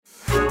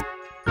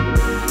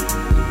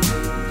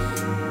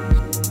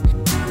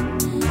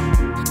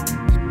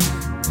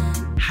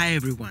Hi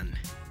everyone,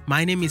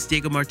 my name is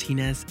Diego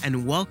Martinez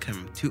and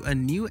welcome to a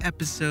new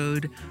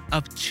episode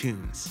of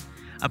Tunes,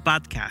 a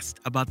podcast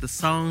about the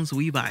songs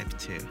we vibe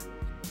to.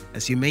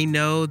 As you may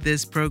know,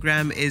 this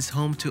program is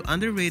home to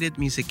underrated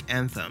music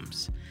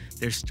anthems,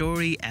 their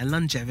story and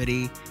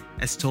longevity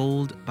as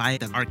told by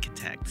the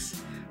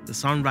architects, the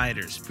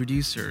songwriters,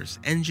 producers,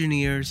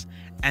 engineers,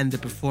 and the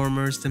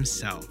performers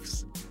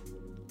themselves.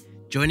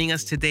 Joining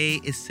us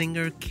today is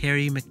singer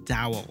Carrie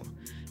McDowell,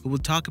 who will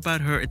talk about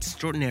her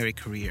extraordinary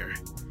career,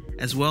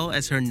 as well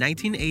as her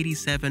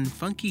 1987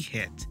 funky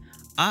hit,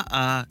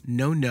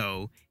 No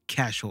No,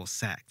 Casual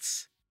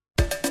Sex.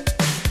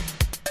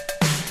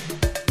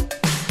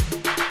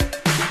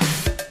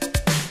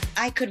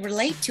 I could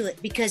relate to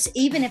it because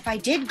even if I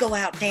did go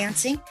out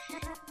dancing,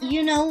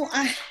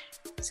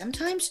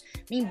 sometimes,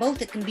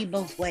 both, it can be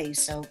both ways.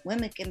 So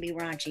women can be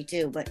raunchy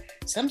too, but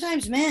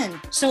sometimes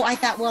men. So I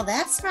thought, well,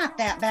 that's not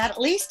that bad.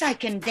 At least I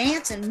can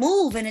dance and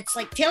move. And it's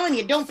like telling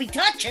you, don't be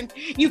touching.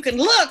 You can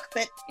look,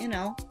 but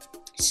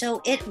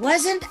So it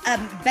wasn't a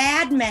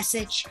bad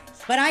message,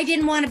 but I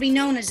didn't want to be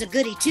known as a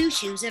goody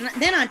two-shoes. And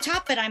then on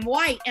top of it, I'm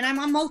white and I'm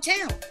on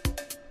Motown.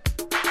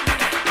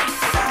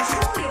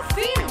 Control your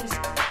feelings.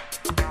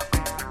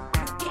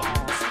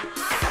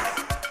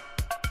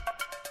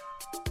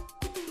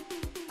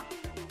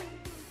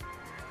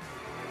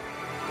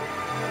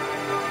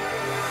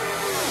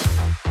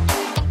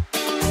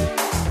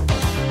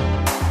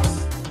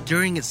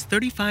 During its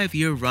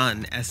 35-year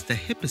run as the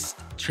hippest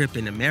trip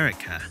in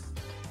America,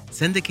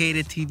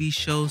 syndicated TV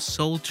show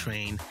Soul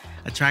Train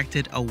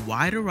attracted a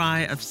wide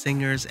array of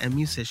singers and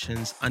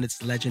musicians on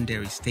its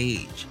legendary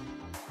stage,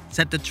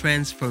 set the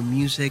trends for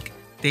music,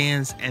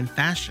 dance, and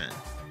fashion,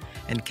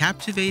 and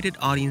captivated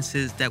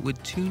audiences that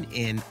would tune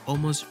in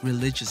almost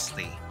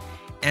religiously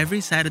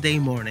every Saturday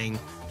morning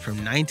from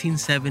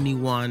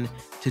 1971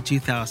 to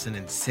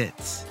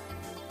 2006.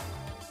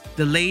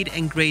 The late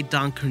and great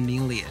Don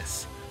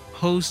Cornelius,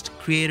 host,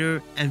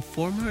 creator, and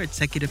former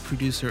executive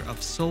producer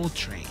of Soul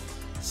Train,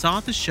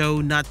 saw the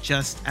show not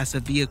just as a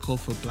vehicle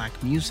for Black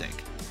music,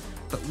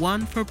 but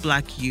one for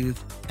Black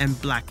youth and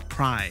Black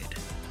pride.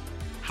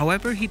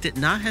 However, he did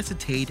not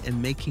hesitate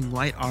in making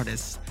white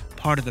artists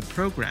part of the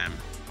program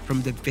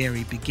from the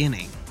very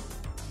beginning.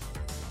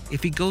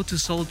 If you go to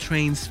Soul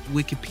Train's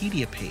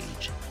Wikipedia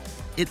page,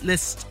 it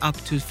lists up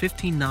to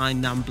 59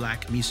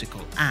 non-Black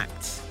musical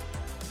acts.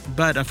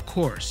 But of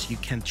course, you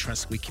can't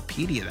trust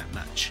Wikipedia that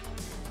much,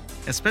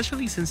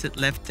 especially since it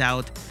left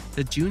out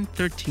the June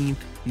 13,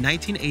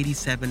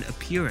 1987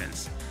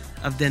 appearance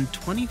of then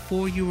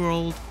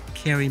 24-year-old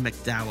Carrie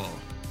McDowell,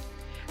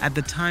 at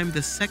the time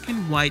the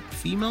second white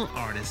female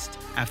artist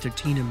after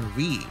Tina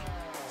Marie,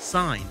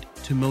 signed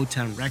to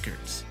Motown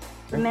Records.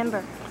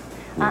 Remember,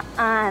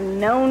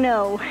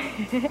 no,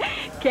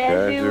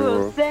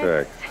 casual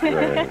sex.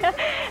 Right.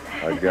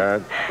 I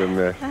got the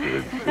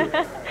message.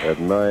 At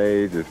my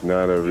age, it's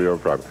not a real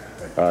problem.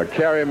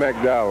 Carrie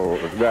McDowell,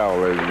 ladies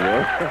and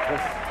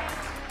gentlemen.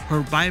 Her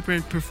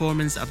vibrant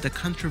performance of the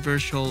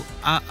controversial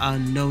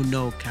No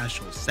No,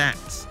 Casual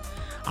Sex,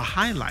 a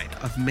highlight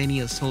of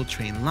many a Soul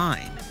Train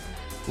line,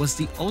 was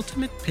the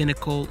ultimate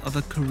pinnacle of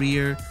a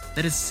career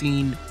that has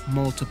seen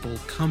multiple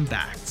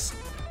comebacks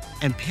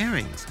and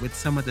pairings with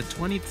some of the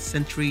 20th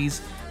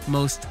century's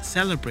most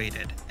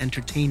celebrated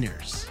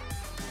entertainers.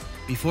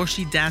 Before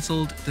she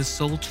dazzled the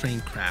Soul Train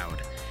crowd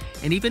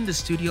and even the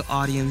studio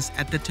audience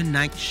at The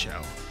Tonight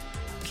Show,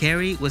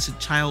 Carrie was a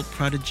child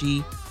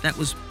prodigy that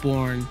was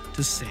born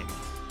to sing.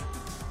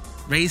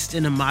 Raised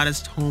in a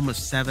modest home of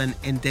 7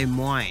 in Des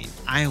Moines,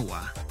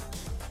 Iowa,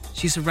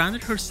 she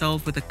surrounded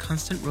herself with a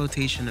constant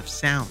rotation of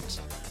sounds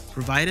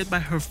provided by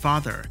her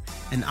father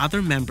and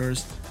other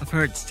members of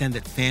her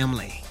extended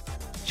family.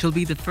 She'll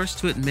be the first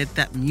to admit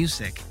that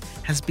music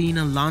has been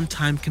a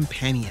longtime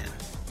companion,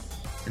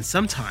 and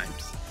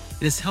sometimes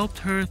it has helped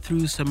her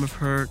through some of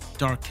her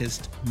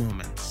darkest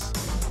moments.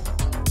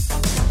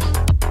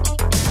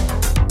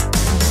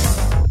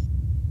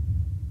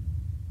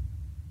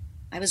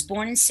 I was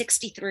born in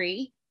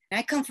 1963.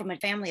 I come from a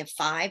family of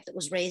 5 that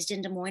was raised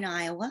in Des Moines,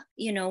 Iowa.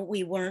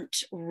 We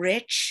weren't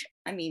rich.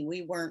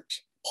 We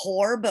weren't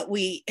poor, but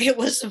it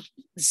was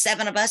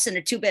 7 of us in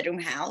a 2-bedroom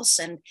house,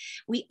 and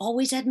we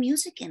always had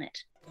music in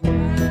it.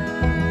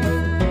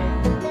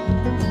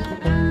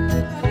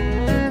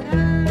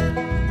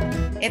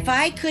 If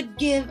I could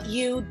give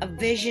you a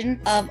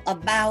vision of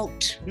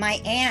about my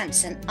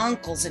aunts and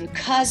uncles and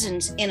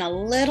cousins in a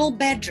little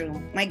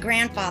bedroom, my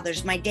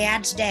grandfather's, my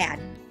dad's dad,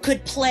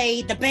 could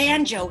play the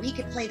banjo, he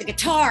could play the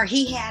guitar,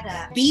 he had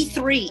a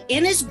B3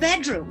 in his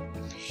bedroom.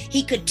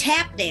 He could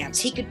tap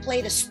dance, he could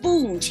play the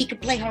spoons, he could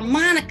play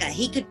harmonica,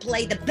 he could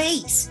play the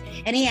bass,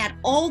 and he had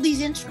all these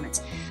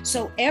instruments.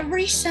 So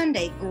every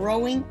Sunday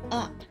growing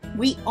up,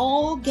 we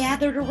all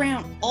gathered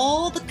around,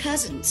 all the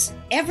cousins,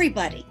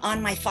 everybody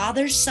on my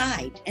father's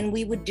side, and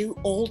we would do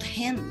old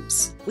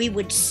hymns. We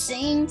would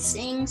sing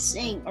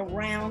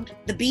around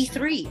the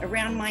B3,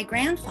 around my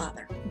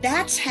grandfather.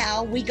 That's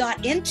how we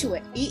got into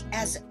it.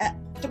 As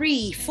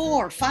 3,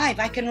 4, 5,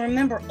 I can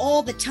remember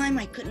all the time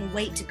I couldn't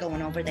wait to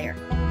going over there.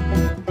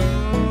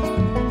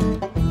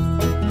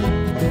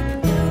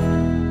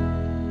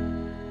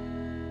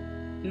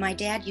 My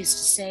dad used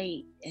to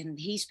say, and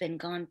he's been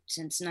gone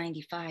since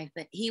 95,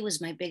 but he was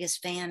my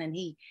biggest fan. And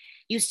he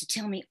used to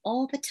tell me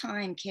all the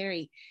time,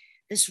 Carrie,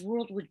 this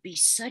world would be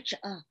such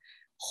a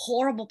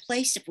horrible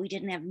place if we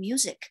didn't have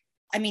music.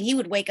 I mean, he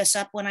would wake us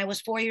up when I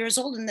was 4 years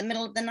old in the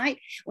middle of the night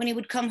when he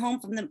would come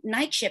home from the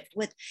night shift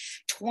with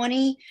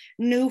 20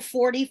 new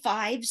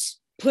 45s,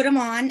 put them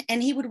on,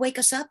 and he would wake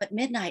us up at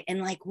midnight.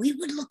 And like, we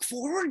would look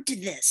forward to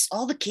this,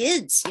 all the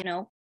kids, you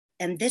know.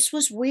 And this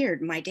was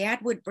weird. My dad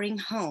would bring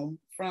home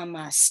from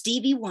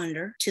Stevie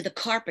Wonder to the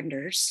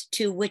Carpenters,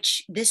 to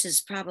which this is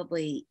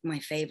probably my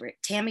favorite,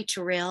 Tammy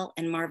Terrell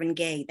and Marvin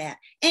Gaye, that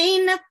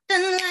ain't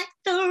nothing like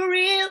the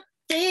real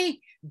thing,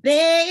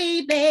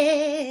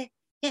 baby.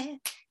 Yeah.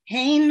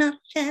 Ain't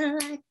nothing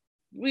like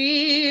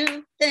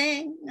real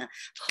thing.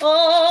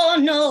 Oh,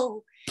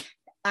 no.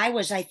 I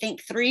was, I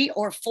think, 3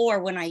 or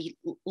 4 when I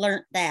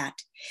learned that.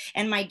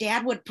 And my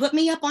dad would put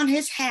me up on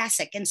his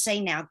hassock and say,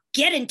 now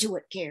get into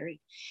it,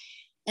 Carrie.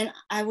 And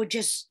I would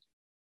just,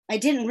 I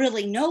didn't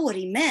really know what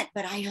he meant,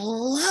 but I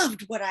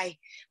loved what I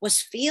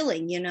was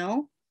feeling, you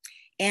know.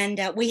 And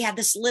we had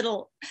this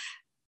little,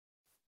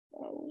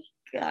 oh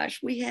gosh,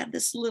 we had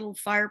this little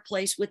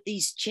fireplace with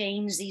these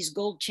chains, these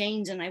gold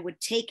chains, and I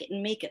would take it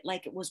and make it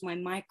like it was my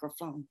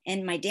microphone.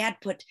 And my dad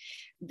put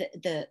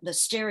the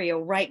stereo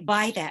right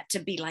by that to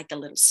be like a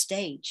little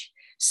stage.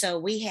 So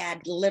we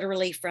had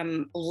literally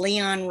from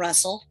Leon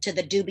Russell to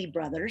the Doobie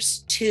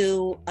Brothers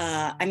to,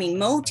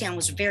 Motown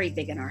was very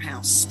big in our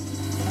house.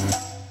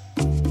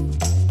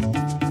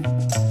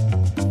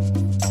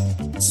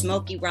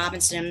 Smokey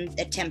Robinson,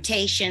 the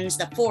Temptations,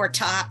 the Four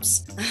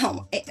Tops,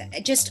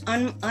 just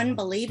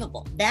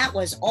unbelievable. That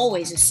was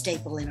always a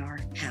staple in our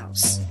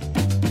house.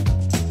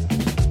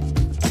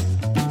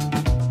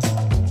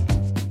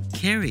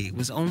 Carrie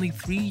was only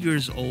 3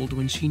 years old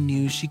when she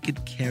knew she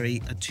could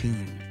carry a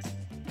tune.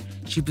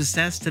 She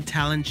possessed a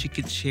talent she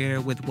could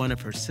share with one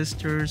of her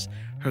sisters,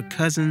 her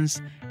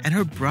cousins, and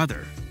her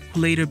brother,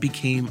 who later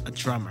became a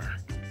drummer.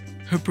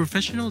 Her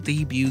professional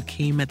debut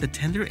came at the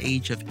tender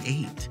age of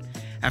 8,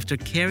 after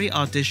Carrie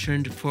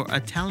auditioned for a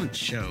talent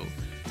show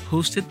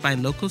hosted by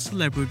local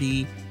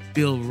celebrity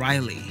Bill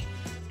Riley,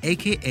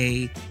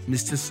 aka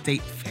Mr.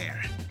 State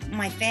Fair.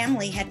 My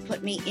family had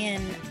put me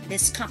in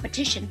this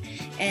competition,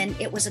 and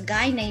it was a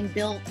guy named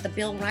the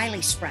Bill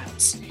Riley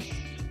Sprouts.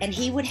 And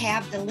he would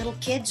have the little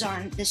kids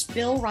on this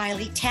Bill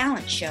Riley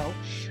talent show.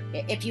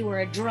 If you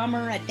were a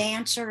drummer, a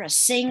dancer, a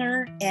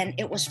singer, and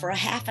it was for a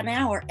half an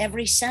hour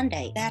every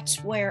Sunday.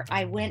 That's where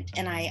I went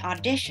and I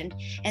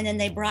auditioned. And then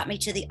they brought me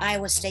to the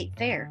Iowa State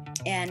Fair.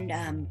 And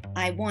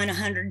I won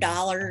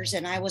 $100.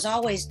 And I was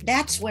always,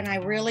 that's when I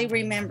really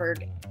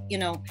remembered, you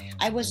know,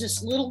 I was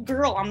this little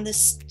girl on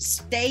this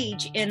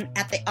stage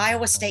at the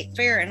Iowa State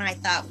Fair. And I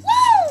thought,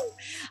 woo!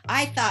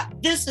 I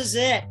thought, this is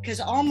it. Because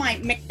all my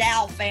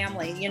McDowell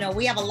family, you know,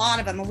 we have a lot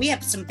of them and we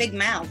have some big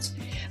mouths.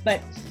 But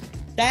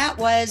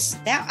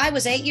I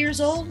was 8 years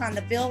old on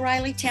the Bill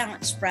Riley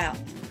Talent Sprout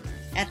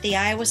at the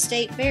Iowa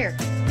State Fair.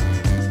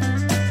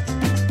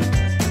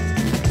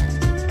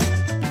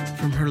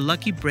 From her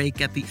lucky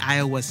break at the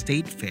Iowa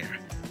State Fair,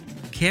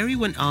 Carrie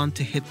went on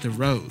to hit the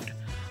road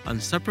on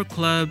supper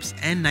clubs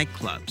and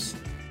nightclubs,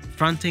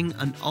 fronting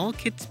an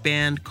all-kids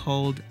band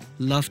called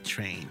Love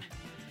Train,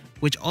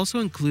 which also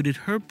included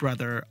her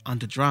brother on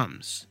the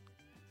drums.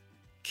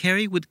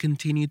 Carrie would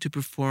continue to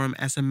perform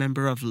as a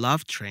member of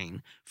Love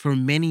Train for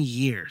many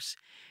years,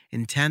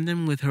 in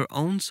tandem with her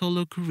own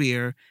solo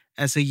career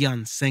as a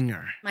young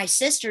singer. My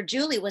sister,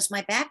 Julie, was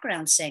my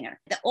background singer.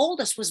 The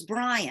oldest was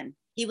Brian.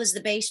 He was the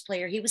bass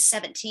player. He was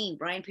 17,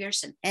 Brian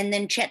Pearson. And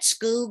then Chet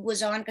Scoob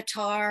was on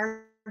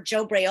guitar.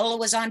 Joe Brayola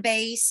was on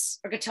bass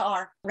or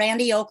guitar.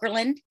 Randy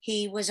Okerlund,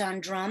 he was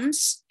on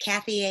drums.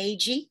 Kathy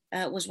Agee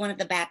was one of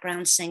the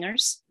background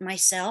singers.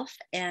 Myself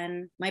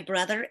and my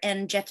brother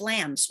and Jeff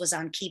Lambs was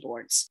on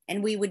keyboards.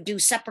 And we would do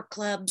supper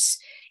clubs,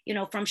 you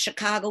know, from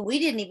Chicago. We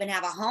didn't even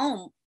have a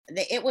home.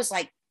 It was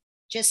like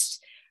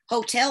just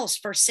hotels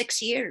for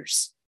 6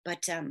 years.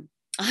 But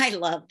I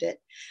loved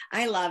it.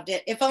 I loved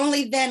it. If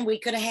only then we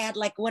could have had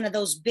like one of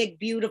those big,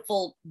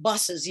 beautiful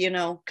buses, you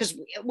know, because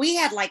we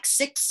had like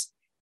 6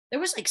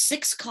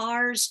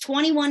 cars,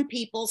 21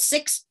 people,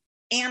 6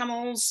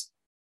 animals.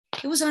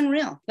 It was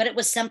unreal, but it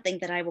was something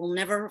that I will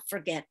never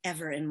forget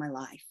ever in my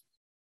life.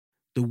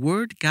 The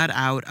word got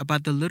out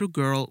about the little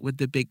girl with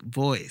the big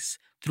voice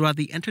throughout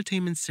the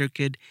entertainment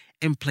circuit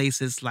in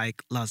places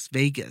like Las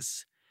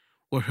Vegas,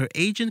 where her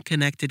agent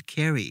connected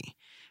Carrie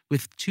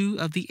with 2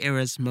 of the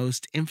era's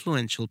most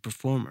influential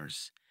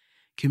performers,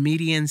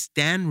 comedians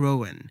Dan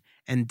Rowan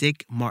and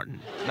Dick Martin.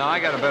 No, I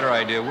got a better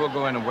idea. We'll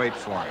go in and wait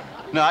for him.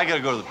 No, I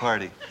gotta go to the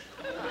party.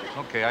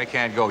 Okay, I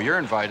can't go. You're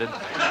invited.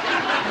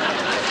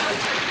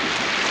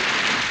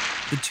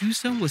 The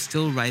twosome was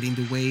still riding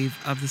the wave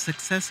of the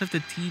success of the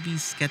TV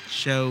sketch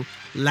show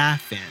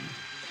Laugh-In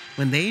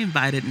when they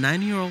invited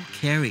 9-year-old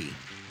Carrie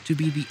to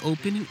be the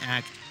opening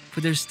act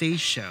for their stage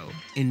show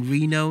in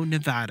Reno,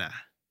 Nevada.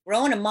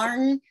 Rowan and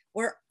Martin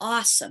were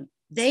awesome.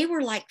 They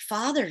were like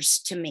fathers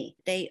to me.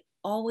 They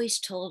always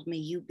told me,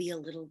 you be a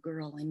little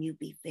girl and you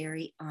be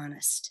very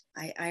honest.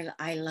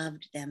 I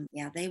loved them.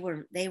 Yeah, they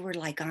were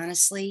like,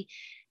 honestly,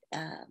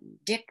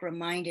 Dick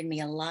reminded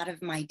me a lot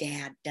of my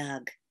dad,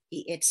 Doug.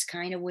 It's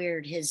kind of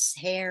weird. His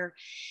hair,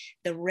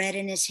 the red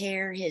in his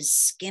hair, his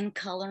skin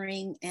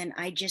coloring. And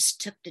I just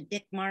took to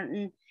Dick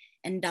Martin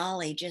and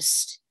Dolly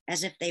just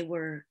as if they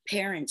were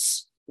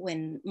parents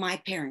when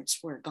my parents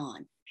were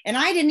gone. And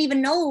I didn't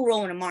even know who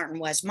Rowan and Martin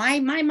was. My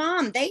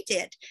mom, they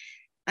did.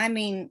 I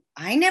mean,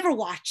 I never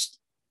watched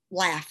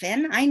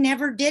Laugh-In. I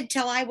never did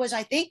till I was,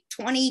 I think,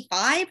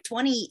 25,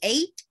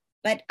 28.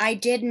 But I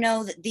did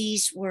know that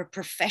these were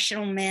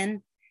professional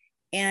men.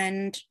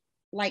 And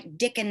like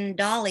Dick and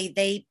Dolly,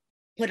 they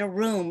put a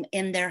room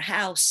in their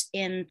house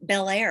in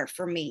Bel Air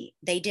for me.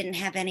 They didn't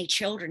have any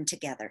children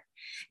together.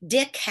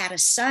 Dick had a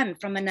son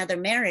from another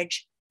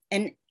marriage,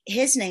 and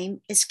his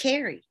name is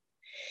Carrie.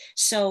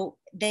 So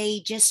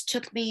they just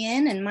took me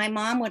in, and my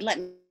mom would let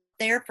me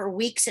there for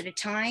weeks at a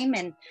time,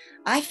 and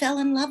I fell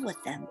in love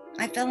with them.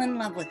 I fell in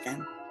love with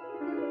them.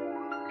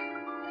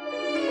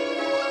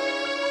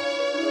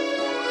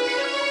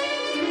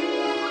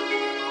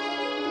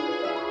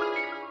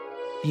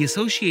 The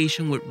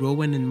association with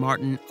Rowan and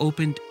Martin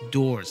opened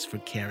doors for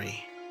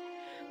Carrie.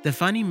 The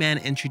funny man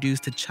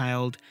introduced the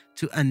child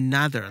to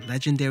another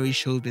legendary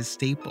showbiz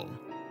staple,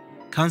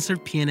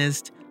 concert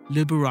pianist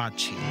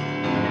Liberace.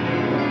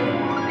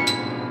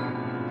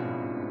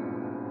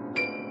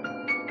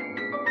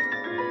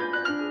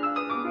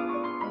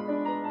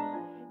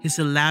 His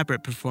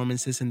elaborate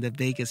performances in the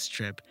Vegas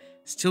Strip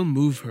still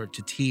move her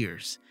to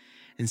tears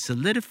and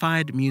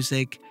solidified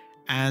music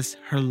as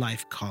her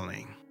life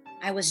calling.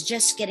 I was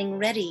just getting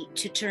ready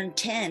to turn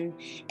 10,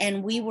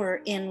 and we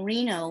were in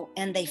Reno,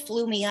 and they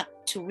flew me up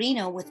to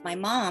Reno with my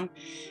mom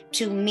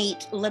to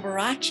meet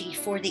Liberace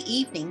for the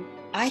evening.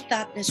 I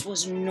thought this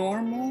was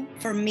normal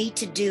for me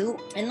to do.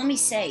 And let me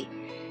say,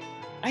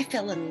 I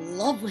fell in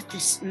love with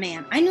this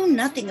man. I knew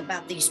nothing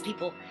about these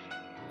people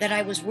that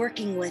I was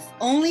working with,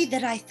 only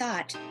that I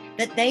thought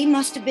that they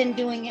must have been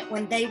doing it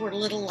when they were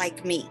little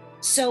like me.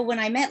 So when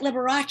I met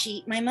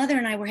Liberace, my mother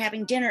and I were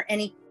having dinner,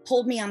 and he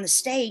pulled me on the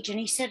stage and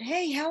he said,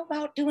 hey, how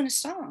about doing a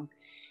song?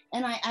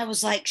 And I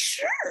was like,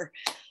 sure.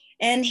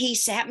 And he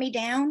sat me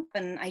down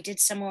and I did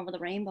Somewhere Over the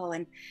Rainbow.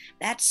 And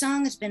that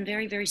song has been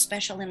very, very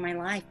special in my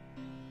life.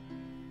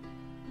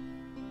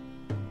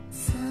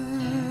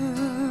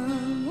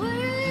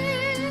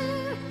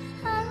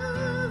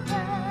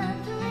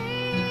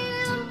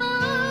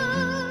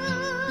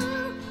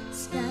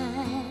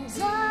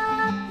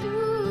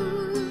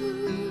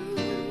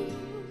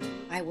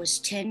 I was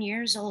 10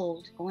 years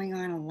old, going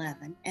on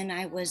 11, and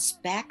I was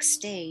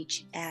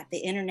backstage at the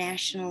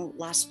International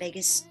Las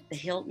Vegas, the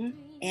Hilton,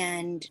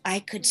 and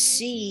I could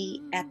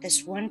see at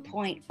this one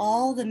point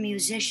all the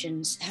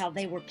musicians, how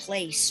they were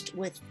placed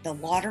with the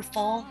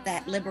waterfall,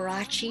 that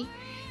Liberace.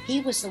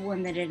 He was the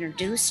one that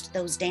introduced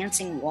those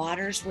dancing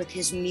waters with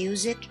his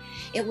music.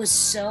 It was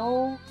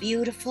so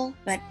beautiful,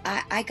 but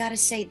I gotta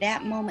say,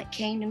 that moment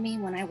came to me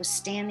when I was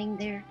standing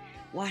there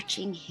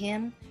watching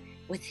him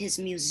with his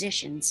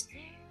musicians.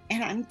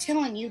 And I'm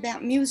telling you,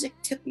 that music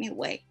took me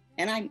away.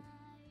 And I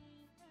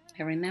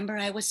remember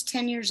I was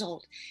 10 years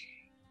old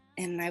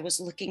and I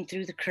was looking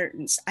through the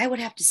curtains. I would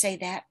have to say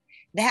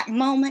that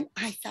moment,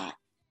 I thought,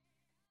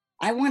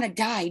 I want to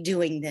die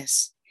doing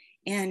this.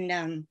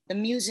 And the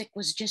music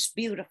was just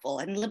beautiful.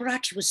 And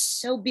Liberace was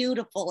so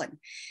beautiful. And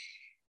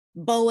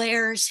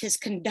Boers, his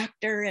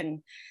conductor,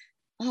 and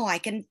I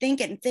can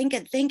think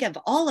of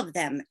all of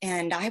them.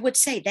 And I would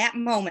say that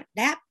moment,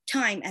 that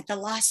time at the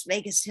Las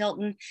Vegas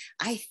Hilton,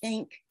 I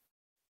think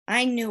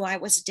I knew I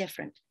was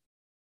different.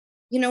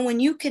 You know, when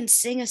you can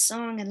sing a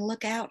song and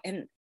look out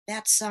and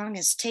that song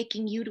is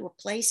taking you to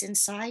a place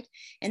inside,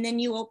 and then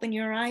you open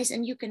your eyes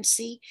and you can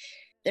see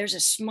there's a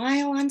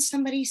smile on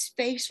somebody's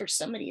face, or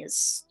somebody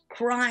is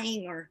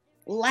crying or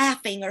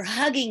laughing or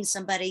hugging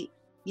somebody,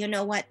 you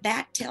know what?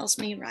 That tells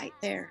me right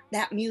there,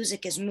 that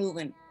music is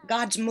moving.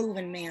 God's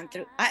moving, man.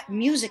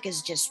 Music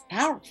is just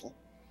powerful.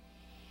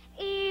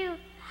 You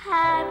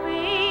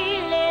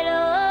happy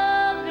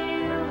little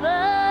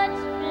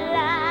bluebirds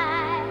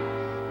fly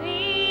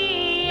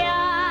beyond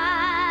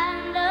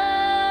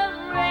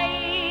the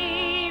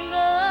rainbow.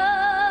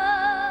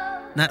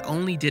 Not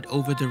only did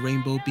Over the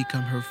Rainbow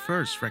become her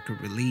first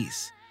record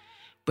release,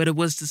 but it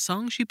was the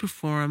song she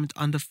performed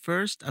on the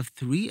first of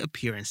 3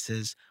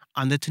 appearances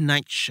on The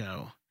Tonight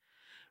Show.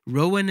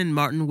 Rowan and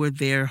Martin were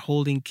there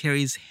holding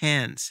Carrie's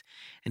hands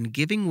and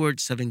giving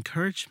words of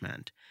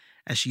encouragement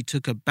as she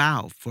took a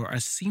bow for a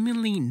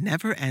seemingly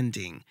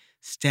never-ending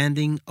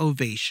standing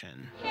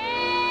ovation.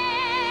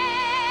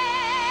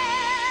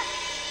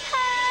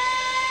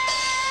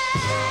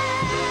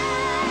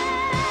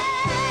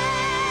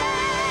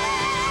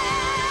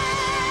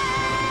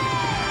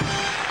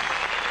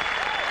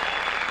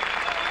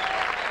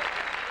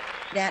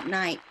 That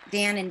night,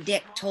 Dan and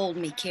Dick told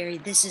me, Carrie,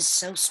 this is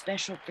so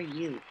special for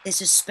you.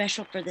 This is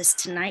special for this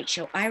Tonight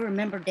Show. I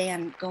remember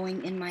Dan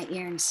going in my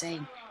ear and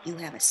saying, you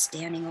have a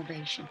standing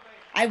ovation.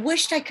 I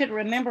wished I could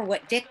remember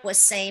what Dick was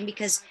saying,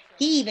 because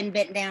He even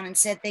bent down and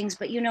said things,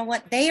 but you know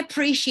what? They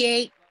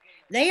appreciated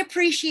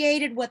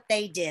what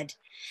they did.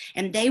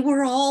 And they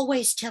were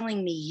always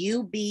telling me,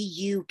 you be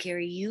you,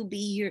 Carrie, you be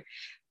your.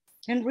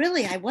 And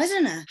really, I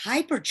wasn't a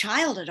hyper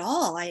child at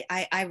all.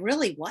 I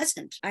really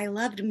wasn't. I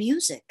loved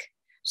music.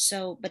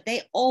 So, but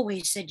they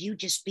always said, you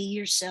just be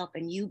yourself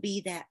and you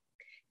be that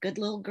good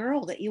little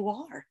girl that you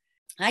are.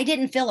 I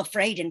didn't feel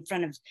afraid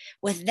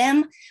with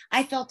them.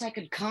 I felt I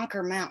could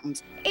conquer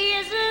mountains.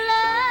 Is love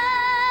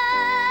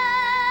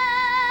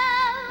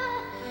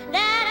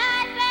that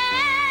I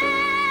found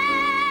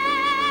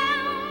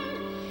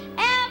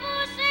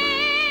ever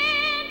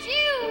since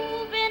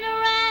you've been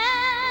around.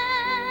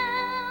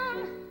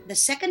 The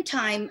second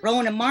time,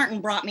 Rowan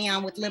Martin brought me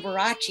on with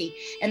Liberace.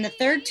 And the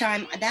third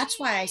time, that's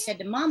why I said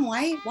to Mom,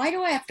 why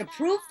do I have to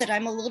prove that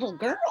I'm a little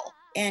girl?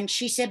 And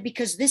she said,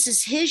 because this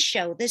is his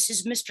show. This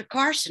is Mr.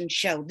 Carson's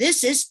show.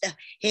 This is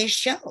his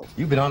show.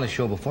 You've been on the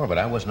show before, but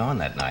I wasn't on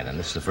that night. And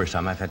this is the first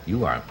time I've had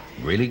you are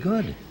really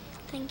good.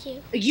 Thank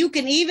you. You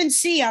can even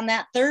see on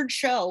that third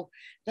show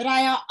that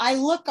I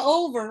look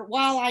over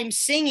while I'm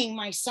singing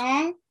my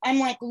song. I'm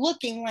like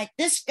looking like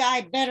this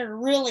guy better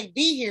really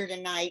be here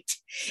tonight.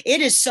 It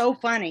is so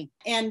funny.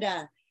 And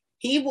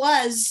he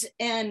was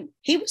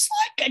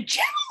like a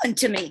gentleman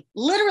to me.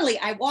 Literally,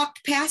 I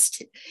walked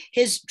past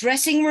his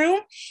dressing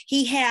room.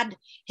 He had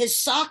his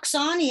socks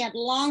on. He had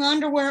long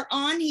underwear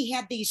on. He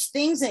had these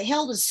things that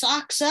held his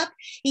socks up.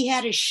 He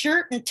had his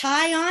shirt and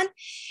tie on,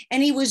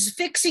 and he was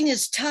fixing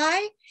his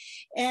tie.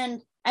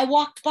 And I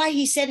walked by.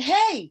 He said,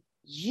 "Hey,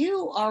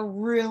 you are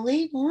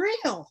really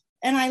real."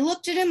 And I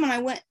looked at him and I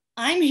went,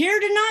 "I'm here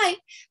tonight."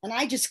 And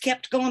I just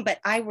kept going. But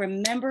I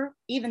remember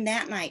even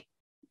that night,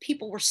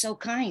 people were so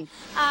kind.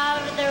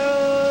 Out of the road.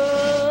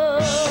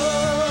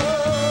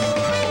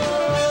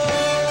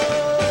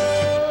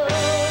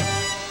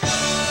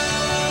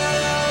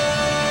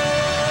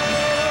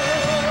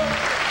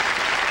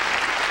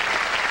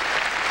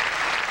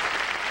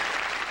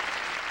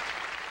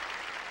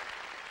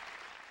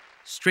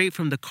 Straight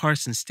from the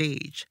Carson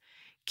stage,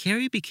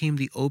 Carrie became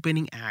the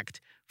opening act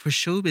for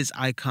showbiz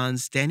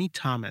icons Danny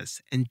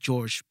Thomas and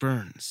George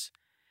Burns,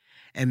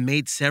 and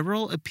made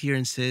several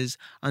appearances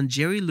on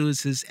Jerry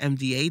Lewis's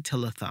MDA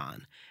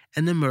telethon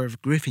and The Merv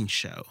Griffin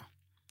Show.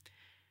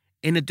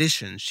 In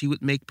addition, she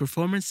would make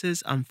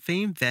performances on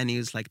famed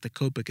venues like the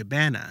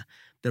Copacabana,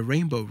 the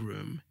Rainbow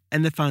Room,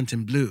 and the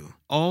Fontainebleau,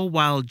 all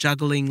while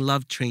juggling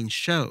Love Train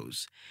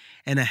shows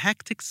and a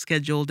hectic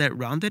schedule that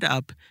rounded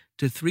up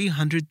to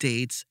 300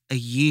 dates a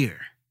year.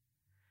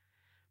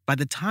 By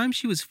the time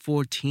she was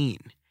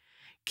 14,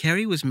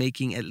 Carrie was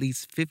making at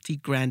least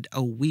 $50,000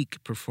 a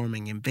week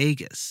performing in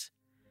Vegas.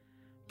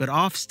 But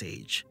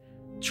offstage,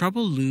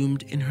 trouble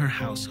loomed in her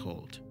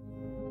household.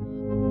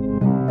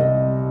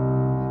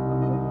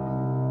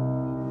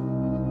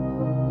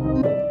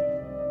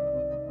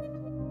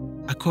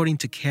 According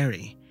to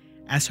Carrie,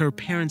 as her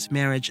parents'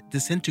 marriage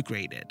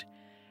disintegrated,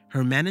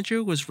 her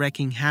manager was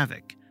wreaking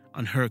havoc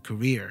on her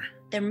career.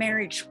 Their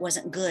marriage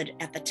wasn't good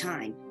at the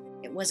time.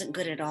 It wasn't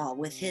good at all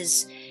with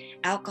his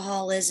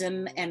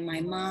alcoholism, and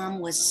my mom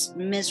was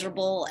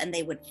miserable and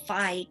they would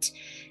fight.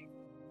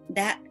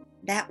 That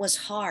was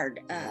hard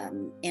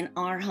in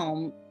our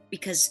home,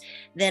 because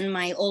then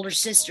my older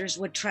sisters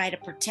would try to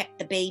protect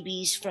the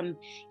babies from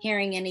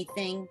hearing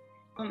anything.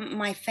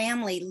 My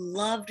family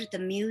loved the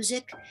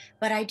music,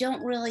 but I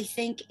don't really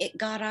think it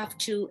got off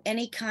to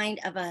any kind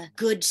of a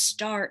good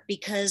start,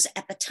 because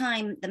at the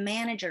time,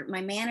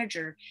 my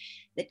manager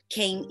that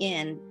came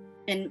in,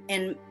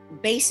 and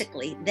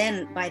basically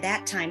then by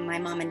that time, my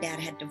mom and dad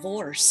had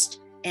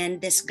divorced,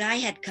 and this guy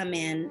had come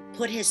in,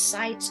 put his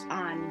sights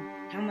on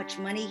how much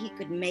money he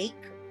could make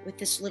with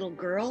this little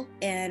girl.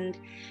 And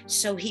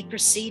so he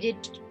proceeded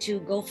to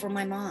go for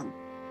my mom.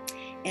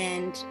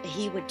 And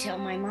he would tell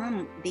my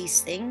mom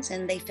these things,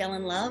 and they fell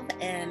in love,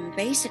 and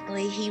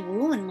basically he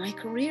ruined my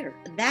career.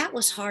 That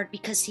was hard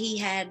because he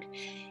had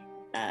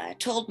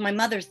told my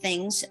mother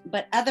things,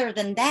 but other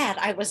than that,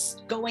 I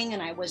was going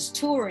and I was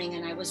touring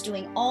and I was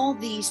doing all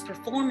these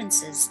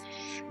performances,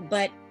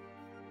 but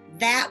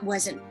that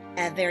wasn't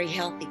a very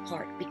healthy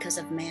part because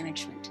of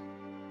management.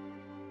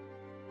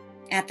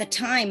 At the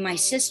time, my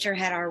sister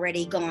had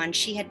already gone.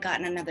 She had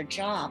gotten another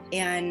job.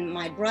 And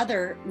my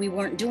brother, we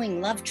weren't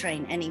doing Love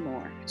Train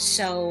anymore.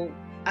 So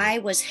I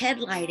was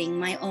headlighting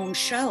my own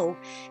show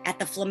at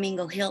the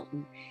Flamingo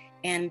Hilton.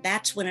 And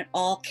that's when it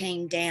all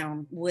came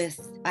down with,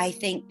 I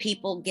think,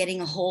 people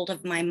getting a hold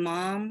of my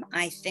mom.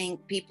 I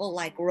think people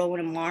like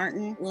Rowan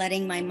Martin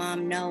letting my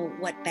mom know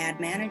what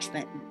bad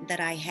management that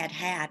I had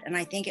had. And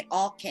I think it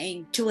all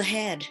came to a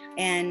head.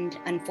 And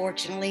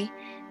unfortunately,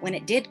 when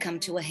it did come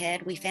to a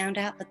head, we found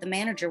out that the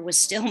manager was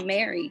still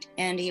married,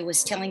 and he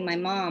was telling my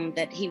mom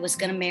that he was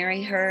going to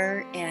marry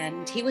her,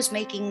 and he was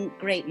making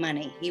great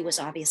money. He was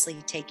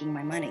obviously taking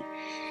my money.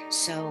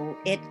 So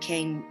it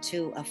came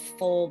to a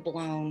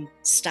full-blown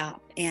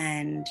stop,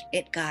 and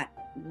it got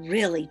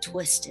really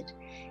twisted.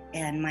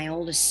 And my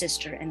oldest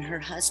sister and her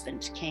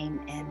husband came,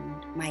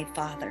 and my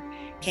father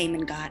came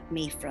and got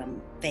me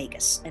from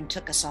Vegas and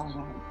took us all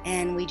home.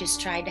 And we just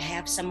tried to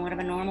have somewhat of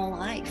a normal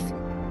life.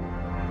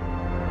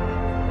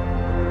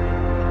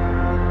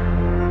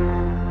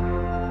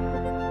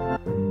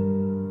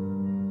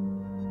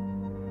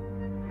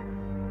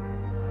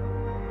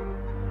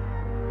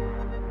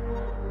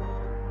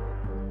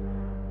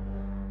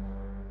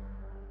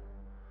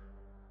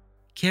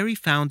 Carrie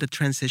found the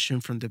transition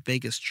from the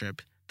Vegas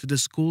trip to the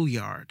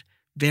schoolyard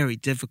very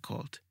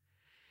difficult.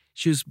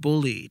 She was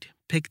bullied,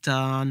 picked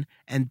on,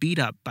 and beat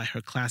up by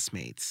her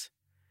classmates.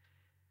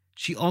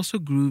 She also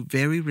grew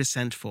very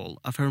resentful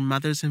of her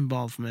mother's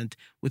involvement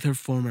with her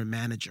former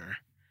manager.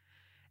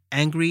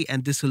 Angry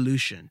and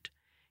disillusioned,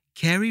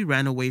 Carrie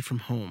ran away from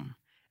home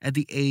at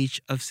the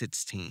age of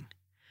 16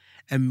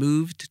 and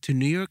moved to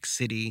New York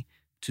City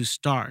to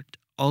start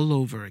all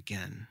over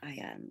again. I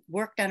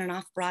worked on an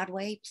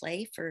off-Broadway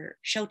play for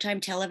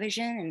Showtime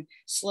Television, and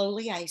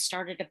slowly I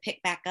started to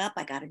pick back up.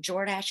 I got a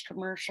Jordache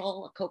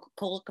commercial, a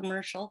Coca-Cola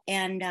commercial,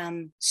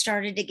 and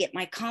started to get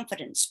my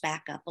confidence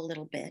back up a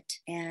little bit.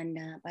 And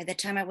by the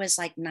time I was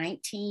like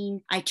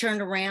 19, I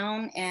turned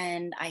around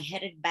and I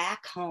headed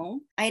back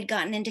home. I had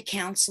gotten into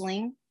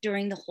counseling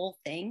during the whole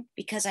thing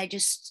because I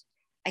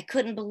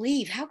couldn't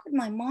believe, how could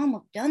my mom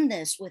have done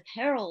this with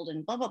Harold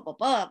and blah, blah, blah,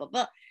 blah, blah,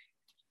 blah.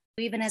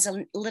 Even as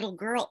a little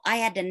girl, I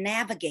had to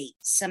navigate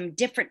some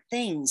different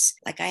things.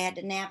 Like I had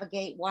to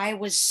navigate, why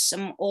was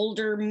some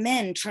older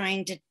men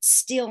trying to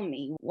steal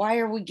me? Why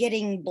are we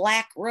getting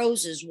black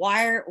roses?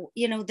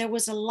 There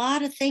was a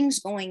lot of things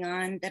going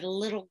on that a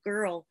little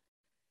girl,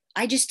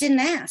 I just didn't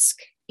ask.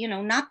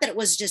 Not that it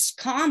was just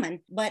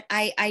common, but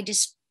I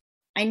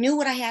knew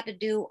what I had to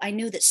do. I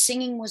knew that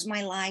singing was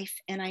my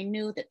life, and I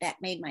knew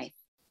that made my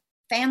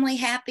family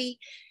happy.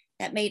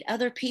 That made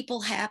other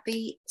people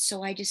happy.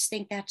 So I just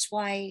think that's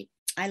why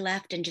I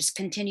left and just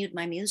continued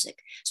my music.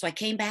 So I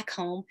came back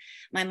home.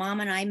 My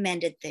mom and I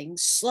mended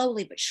things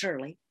slowly but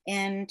surely.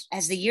 And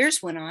as the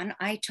years went on,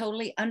 I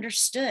totally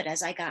understood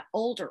as I got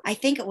older. I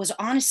think it was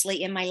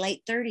honestly in my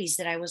late 30s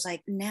that I was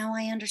like, now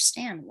I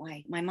understand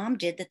why my mom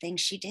did the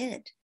things she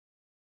did.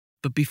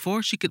 But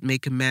before she could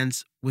make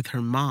amends with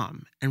her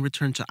mom and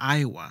return to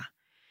Iowa,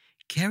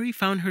 Carrie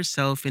found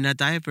herself in a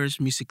diverse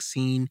music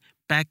scene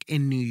back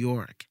in New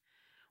York,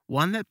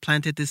 one that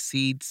planted the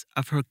seeds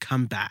of her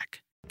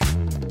comeback.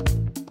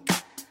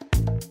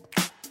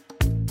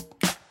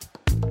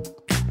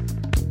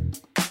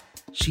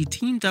 She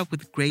teamed up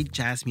with great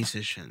jazz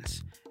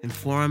musicians and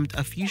formed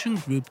a fusion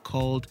group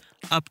called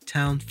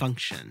Uptown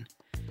Function,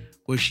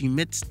 where she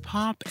mixed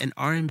pop and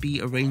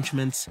R&B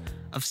arrangements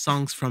of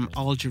songs from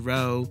Al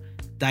Jarreau,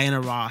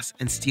 Diana Ross,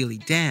 and Steely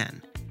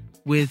Dan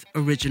with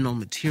original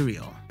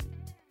material.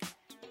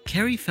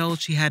 Carrie felt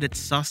she had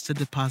exhausted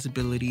the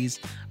possibilities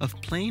of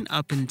playing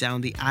up and down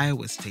the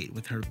Iowa state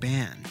with her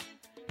band.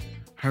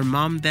 Her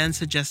mom then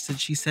suggested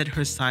she set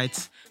her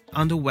sights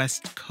on the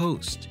West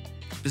Coast,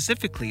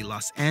 specifically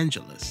Los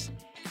Angeles,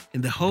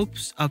 in the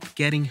hopes of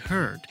getting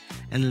heard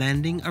and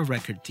landing a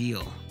record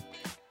deal.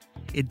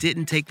 It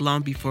didn't take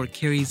long before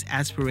Carrie's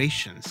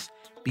aspirations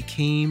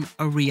became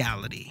a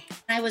reality.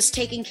 I was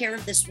taking care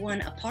of this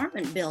one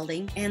apartment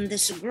building, and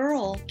this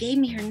girl gave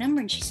me her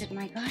number, and she said,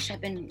 my gosh, I've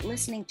been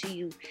listening to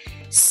you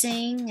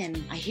sing,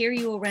 and I hear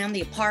you around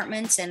the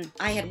apartments. And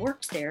I had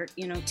worked there,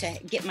 to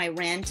get my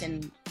rent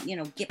and,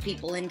 get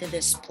people into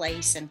this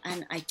place.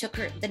 And I took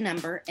her the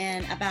number,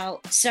 and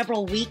about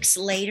several weeks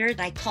later,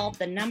 I called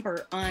the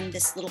number on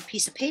this little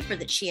piece of paper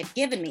that she had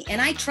given me.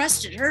 And I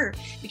trusted her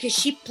because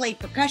she played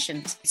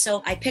percussion.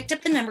 So I picked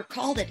up the number,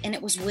 called it, and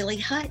it was Willie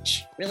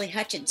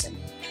Hutchinson.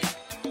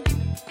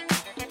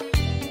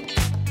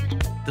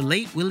 The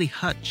late Willie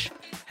Hutch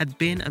had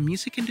been a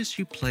music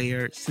industry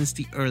player since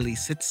the early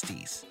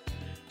 60s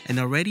and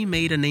already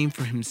made a name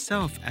for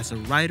himself as a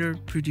writer,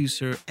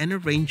 producer, and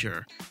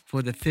arranger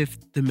for the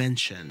Fifth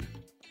Dimension.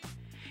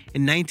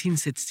 In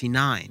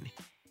 1969,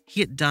 he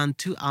had done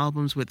 2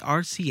 albums with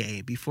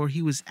RCA before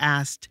he was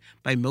asked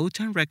by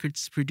Motown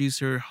Records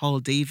producer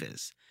Hal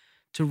Davis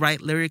to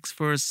write lyrics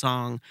for a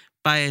song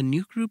by a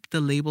new group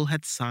the label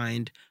had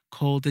signed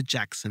called the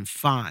Jackson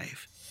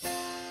 5.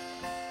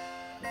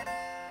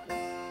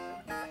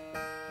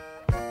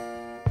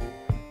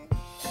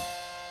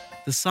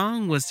 The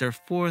song was their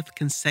 4th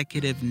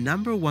consecutive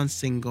 #1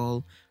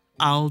 single,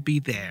 I'll Be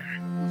There.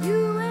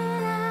 You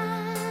and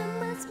I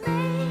must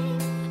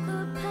make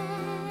a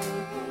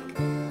pact.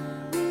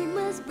 We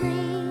must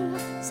bring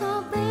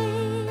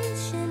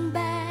salvation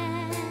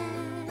back.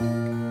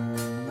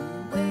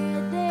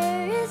 Where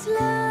there is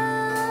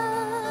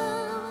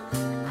love,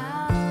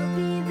 I'll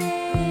be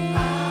there.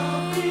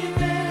 I'll be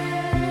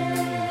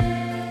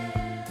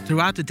there.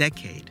 Throughout the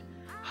decade,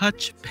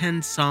 Hutch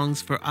penned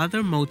songs for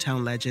other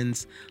Motown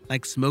legends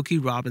like Smokey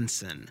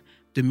Robinson,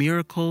 The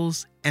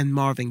Miracles, and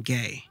Marvin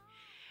Gaye,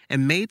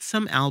 and made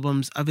some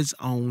albums of his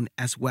own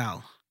as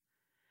well.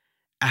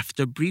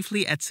 After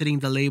briefly exiting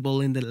the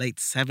label in the late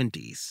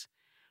 70s,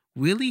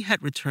 Willie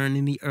had returned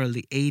in the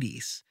early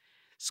 80s,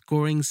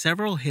 scoring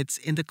several hits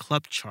in the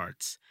club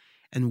charts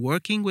and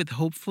working with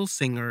hopeful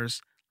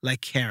singers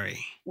like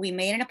Carrie. We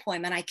made an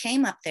appointment. I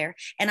came up there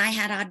and I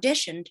had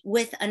auditioned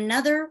with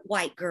another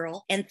white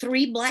girl and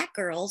 3 black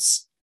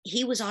girls.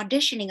 He was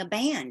auditioning a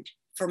band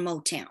for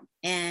Motown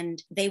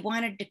and they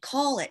wanted to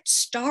call it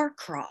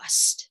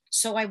Star-Crossed.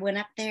 So I went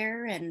up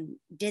there and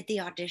did the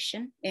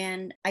audition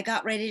and I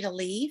got ready to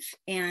leave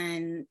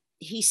and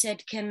he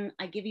said, "Can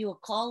I give you a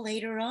call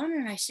later on?"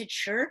 And I said,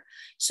 "Sure."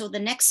 So the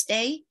next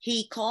day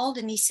he called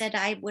and he said,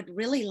 "I would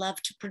really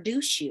love to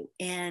produce you."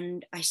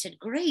 And I said,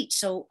 "Great."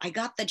 So I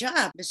got the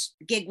job, this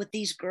gig with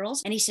these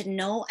girls. And he said,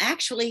 "No,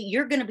 actually,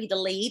 you're going to be the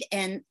lead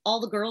and all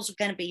the girls are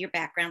going to be your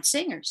background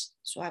singers."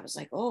 So I was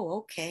like, "Oh,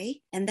 okay."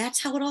 And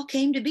that's how it all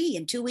came to be.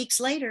 And 2 weeks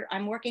later,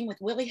 I'm working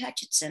with Willie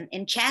Hutchinson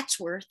in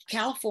Chatsworth,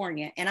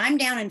 California. And I'm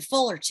down in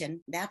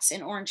Fullerton. That's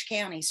in Orange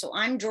County. So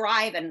I'm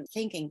driving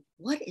thinking,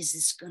 what is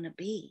this going to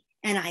be?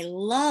 And I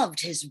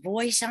loved his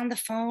voice on the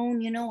phone.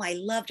 You know, I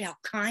loved how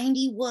kind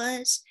he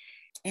was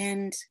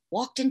and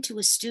walked into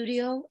his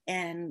studio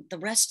and the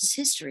rest is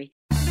history.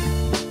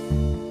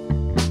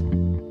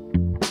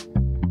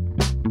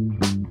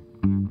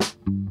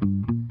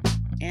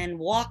 And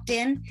walked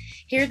in,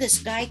 here this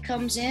guy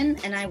comes in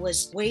and I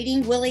was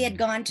waiting. Willie had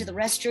gone to the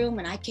restroom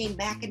and I came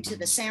back into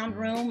the sound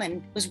room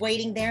and was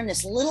waiting there. And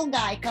this little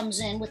guy comes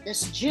in with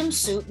this gym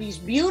suit, these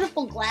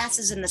beautiful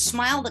glasses and the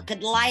smile that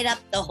could light up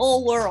the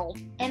whole world.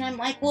 And I'm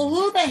like, "Well,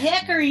 who the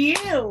heck are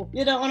you?"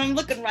 You know, and I'm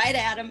looking right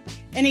at him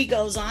and he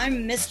goes,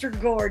 "I'm Mr.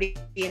 Gordy."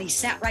 And he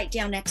sat right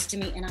down next to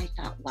me and I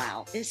thought,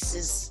 wow, this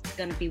is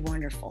going to be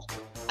wonderful.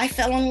 I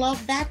fell in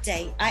love that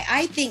day.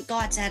 I think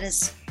God's had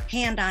his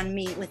hand on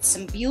me with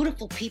some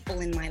beautiful people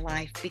in my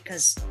life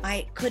because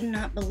I could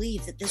not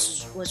believe that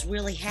this was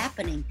really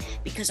happening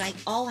because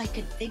all I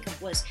could think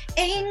of was,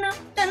 "Ain't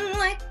nothing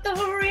like the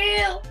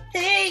real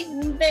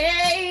thing,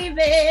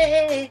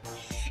 baby."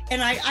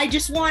 And I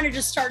just wanted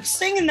to start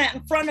singing that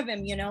in front of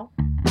him, you know.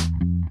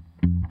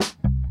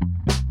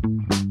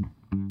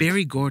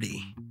 Berry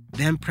Gordy,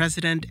 then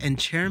president and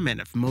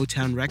chairman of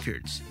Motown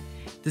Records,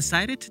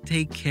 decided to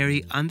take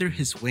Carrie under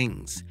his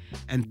wings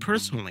and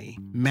personally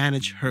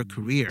manage her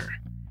career.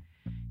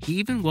 He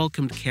even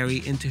welcomed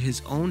Carrie into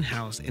his own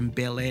house in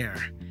Bel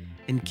Air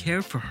and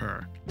cared for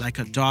her like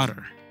a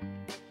daughter.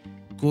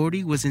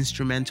 Gordy was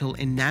instrumental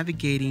in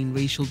navigating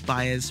racial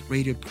bias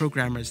radio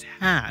programmers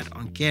had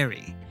on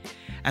Carrie,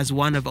 as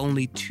one of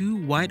only 2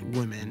 white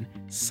women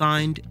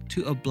signed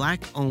to a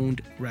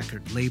black-owned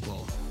record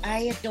label.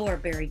 I adore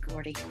Berry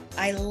Gordy.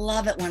 I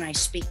love it when I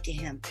speak to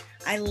him.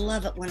 I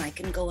love it when I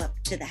can go up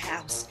to the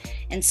house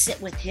and sit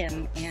with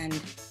him and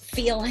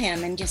feel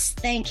him and just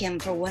thank him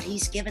for what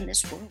he's given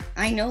this world.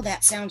 I know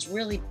that sounds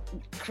really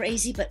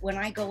crazy, but when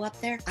I go up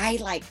there,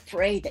 I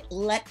pray that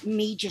let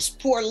me just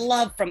pour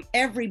love from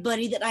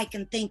everybody that I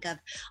can think of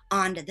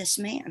onto this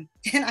man.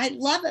 And I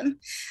love him.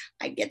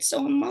 I get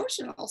so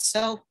emotional.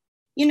 So,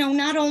 you know,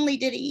 not only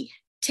did he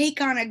take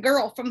on a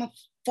girl from a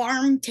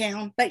farm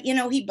town, but, you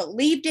know, he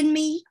believed in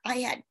me. I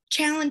had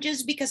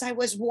challenges because I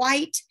was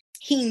white.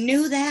 He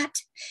knew that.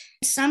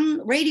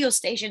 Some radio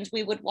stations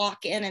we would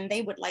walk in and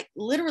they would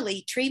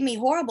literally treat me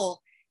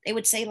horrible. They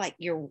would say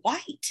 "You're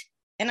white."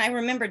 And I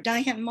remember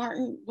Diane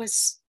Martin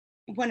was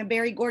one of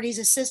Berry Gordy's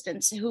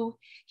assistants who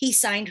he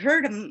signed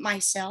her to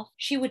myself.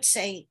 She would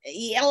say,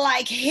 "Yeah,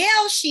 like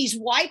hell, she's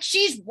white.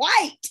 She's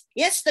white.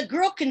 Yes, the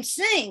girl can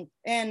sing."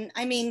 And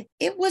I mean,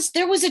 there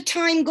was a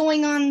time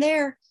going on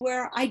there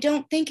where I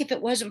don't think if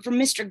it wasn't for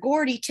Mr.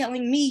 Gordy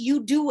telling me,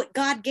 "You do what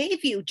God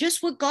gave you,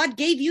 just what God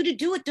gave you to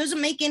do. It doesn't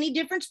make any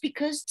difference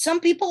because some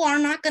people are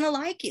not going to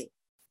like you."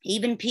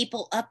 Even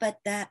people up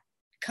at that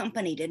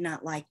company did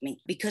not like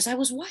me because I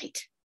was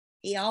white.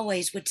 He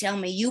always would tell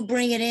me, "You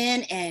bring it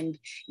in and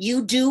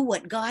you do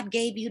what God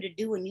gave you to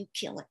do and you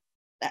kill it."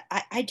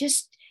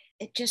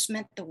 It just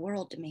meant the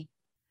world to me.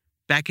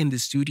 Back in the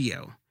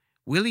studio,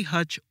 Willie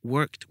Hutch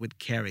worked with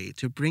Carrie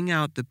to bring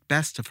out the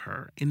best of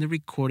her in the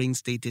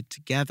recordings they did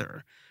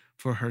together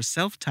for her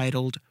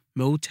self-titled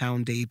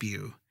Motown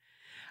debut,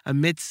 a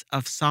mix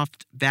of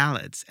soft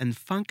ballads and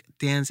funk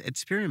dance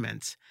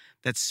experiments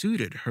that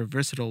suited her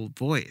versatile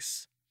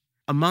voice.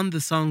 Among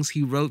the songs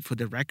he wrote for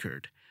the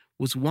record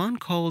was one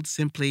called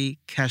simply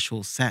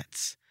Casual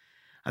Sets,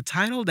 a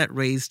title that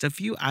raised a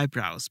few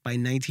eyebrows by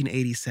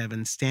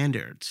 1987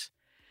 standards.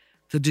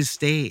 To this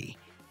day,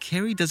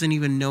 Carrie doesn't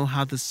even know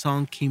how the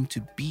song came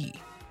to be,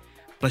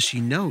 but she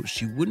knows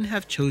she wouldn't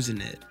have chosen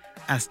it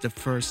as the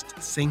first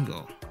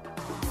single.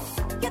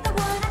 You're the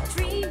one I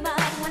dream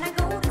of when I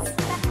go to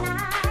sleep at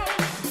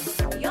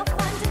night. You're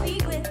fun to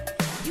be with.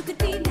 You could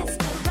be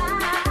Mr.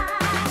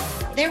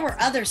 Right. There were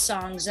other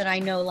songs that I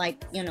know,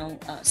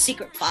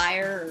 Secret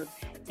Fire, or,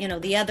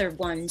 the other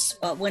ones,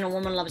 When a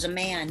Woman Loves a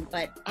Man.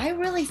 But I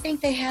really think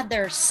they had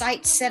their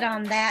sights set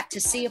on that to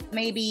see if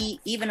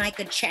maybe even I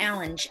could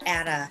challenge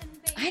at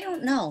I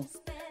don't know.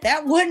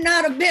 That would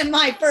not have been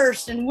my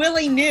first, and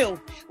Willie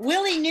knew.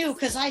 Willie knew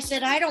because I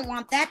said, I don't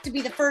want that to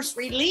be the first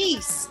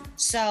release.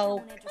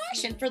 So,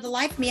 gosh, and for the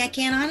life of me, I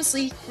can't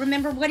honestly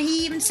remember what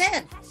he even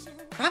said.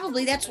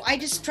 Probably that's why I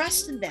just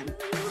trusted them.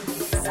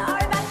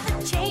 Sorry about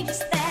the changes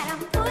that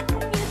I'm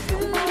putting you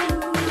through.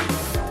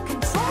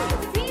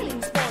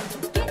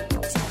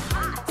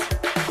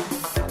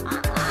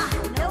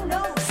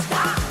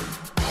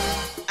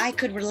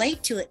 could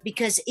relate to it,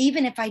 because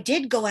even if I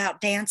did go out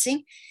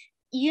dancing,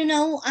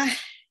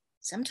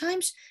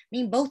 sometimes,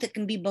 both, it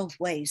can be both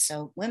ways.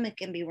 So women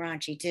can be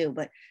raunchy too,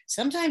 but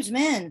sometimes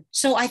men.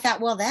 So I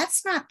thought, well,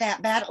 that's not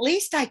that bad. At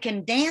least I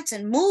can dance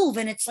and move.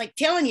 And it's like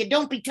telling you,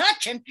 don't be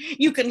touching.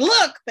 You can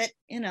look, but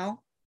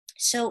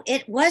So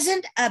it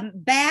wasn't a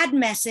bad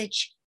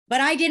message, but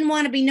I didn't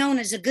want to be known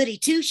as a goody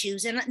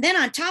two-shoes. And then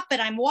on top of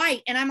it, I'm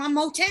white and I'm on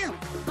Motown.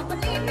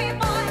 Believe me,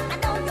 boy, I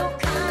know you're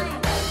kind.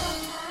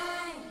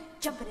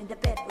 Jumping into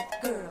bed with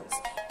girls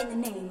in the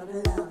name of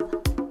love.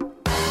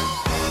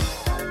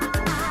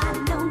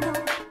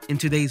 In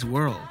today's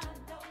world,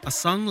 a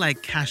song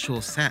like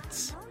Casual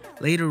Sets,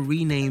 later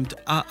renamed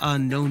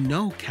No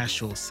No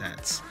Casual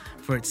Sets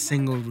for its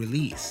single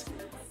release,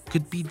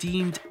 could be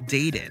deemed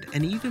dated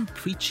and even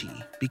preachy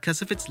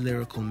because of its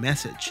lyrical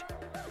message.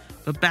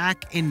 But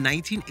back in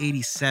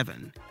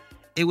 1987,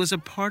 it was a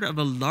part of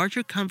a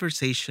larger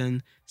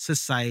conversation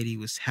society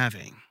was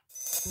having.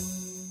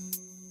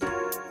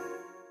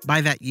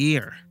 By that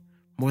year,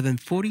 more than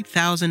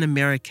 40,000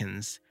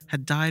 Americans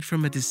had died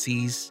from a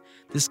disease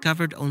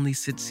discovered only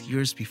 6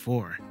 years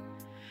before,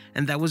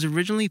 and that was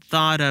originally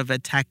thought of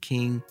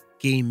attacking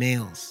gay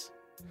males.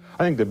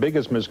 I think the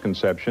biggest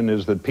misconception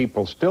is that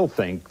people still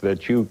think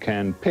that you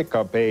can pick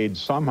up AIDS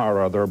somehow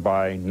or other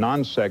by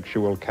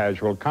non-sexual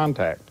casual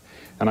contact.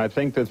 And I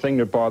think the thing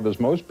that bothers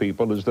most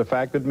people is the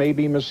fact that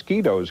maybe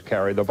mosquitoes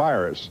carry the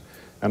virus.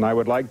 And I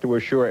would like to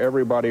assure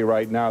everybody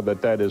right now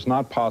that that is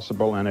not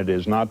possible and it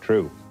is not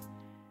true.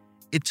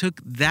 It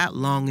took that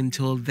long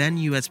until then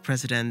U.S.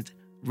 President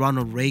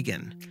Ronald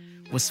Reagan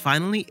was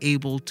finally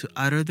able to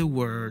utter the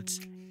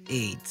words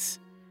AIDS,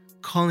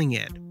 calling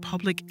it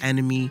public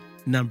enemy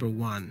number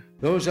one.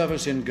 Those of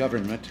us in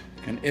government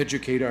can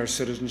educate our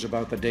citizens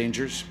about the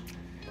dangers.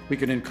 We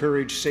can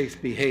encourage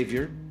safe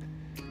behavior.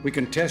 We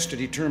can test to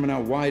determine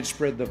how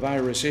widespread the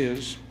virus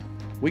is.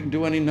 We can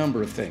do any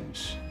number of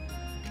things.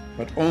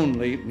 But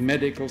only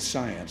medical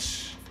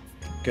science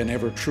can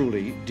ever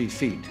truly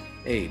defeat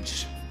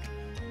AIDS.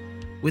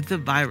 With the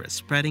virus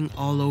spreading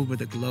all over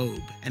the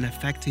globe and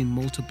affecting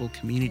multiple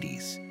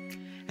communities,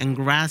 and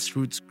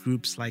grassroots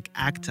groups like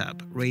ACT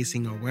UP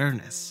raising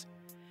awareness,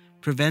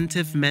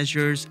 preventive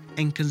measures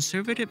and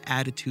conservative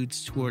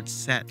attitudes towards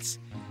sets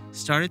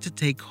started to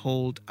take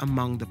hold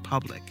among the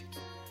public.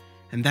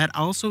 And that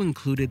also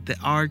included the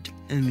art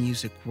and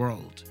music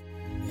world.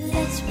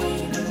 Let's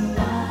wait a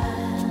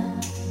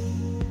while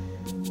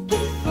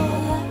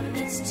before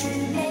it's too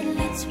late.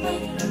 Let's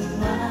wait a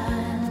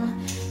while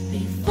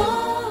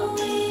before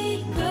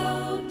we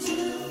go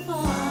too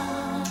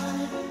far.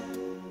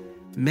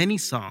 Many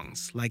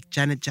songs like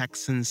Janet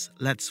Jackson's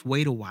Let's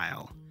Wait a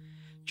While,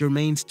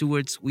 Jermaine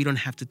Stewart's We Don't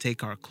Have to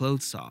Take Our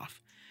Clothes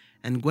Off,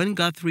 and Gwen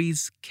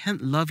Guthrie's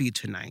Can't Love You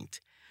Tonight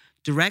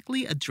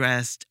directly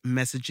addressed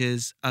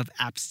messages of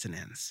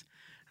abstinence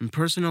and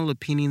personal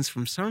opinions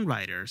from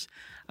songwriters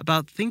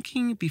about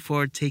thinking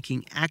before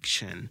taking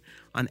action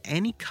on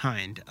any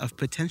kind of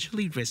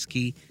potentially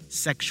risky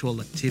sexual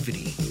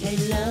activity. I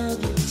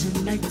love you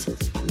tonight.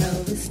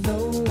 Love is no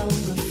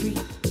longer free.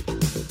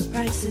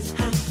 Price is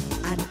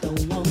high. I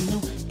don't want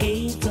no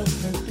AIDS or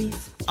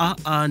herpes.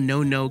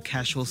 No No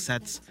Casual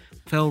Sets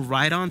fell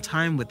right on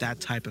time with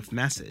that type of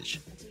message.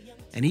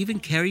 And even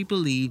Carey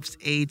believes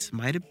AIDS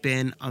might have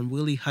been on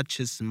Willie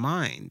Hutch's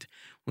mind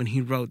when he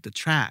wrote the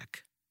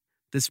track.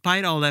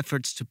 Despite all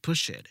efforts to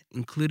push it,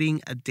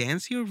 including a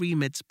dancier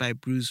remix by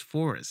Bruce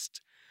Forrest,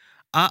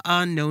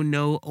 No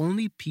No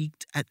only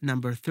peaked at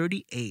number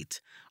 38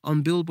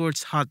 on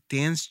Billboard's Hot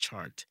Dance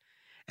chart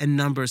and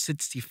number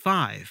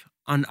 65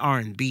 on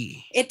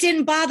R&B. It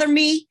didn't bother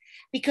me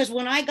because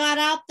when I got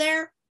out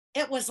there,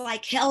 it was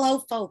like, hello,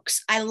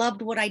 folks. I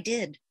loved what I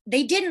did.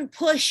 They didn't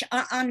push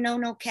on No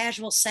No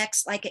Casual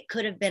Sex like it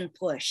could have been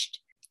pushed.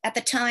 At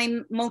the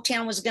time,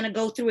 Motown was going to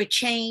go through a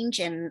change,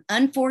 and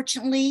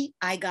unfortunately,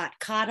 I got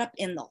caught up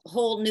in the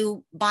whole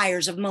new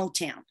buyers of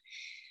Motown.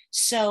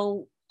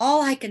 So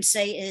all I can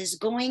say is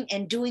going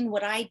and doing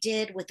what I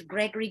did with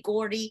Gregory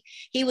Gordy.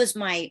 He was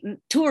my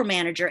tour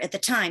manager at the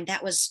time.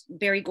 That was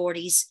Berry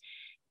Gordy's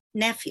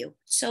nephew.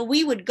 So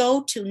we would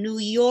go to New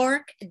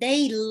York.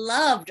 They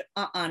loved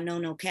No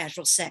No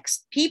Casual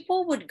Sex.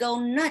 People would go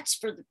nuts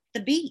for the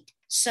beat.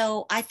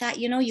 So I thought,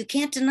 you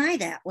can't deny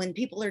that when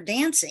people are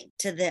dancing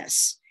to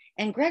this.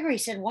 And Gregory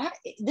said, what?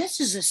 This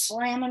is a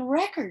slamming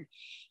record.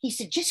 He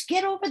said, just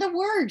get over the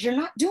words. You're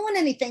not doing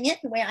anything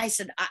anyway. I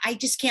said, I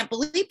just can't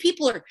believe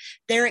people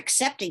they're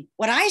accepting.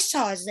 What I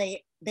saw is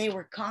they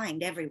were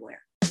kind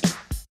everywhere.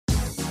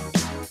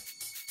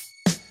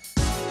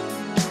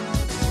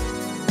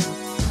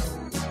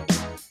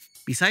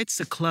 Besides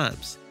the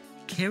clubs,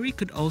 Carey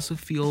could also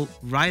feel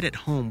right at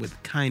home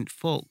with kind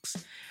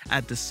folks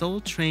at the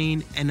Soul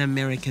Train and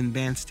American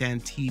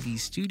Bandstand TV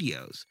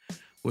studios,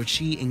 where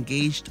she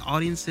engaged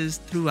audiences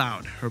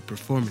throughout her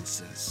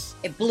performances.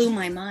 It blew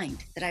my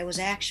mind that I was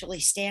actually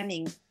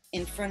standing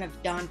in front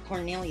of Don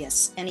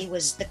Cornelius, and he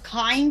was the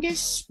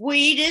kindest,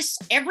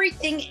 sweetest,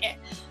 everything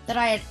that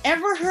I had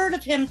ever heard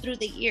of him through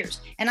the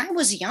years. And I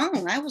was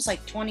young. I was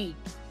like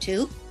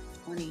 22,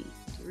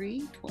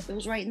 it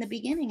was right in the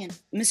beginning. And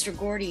Mr.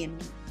 Gordy and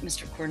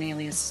Mr.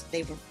 Cornelius,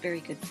 they were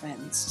very good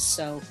friends.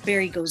 So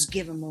Barry goes,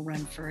 give him a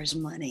run for his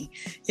money,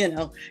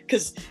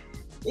 because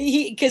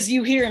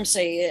you hear him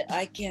say,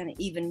 I can't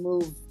even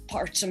move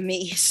parts of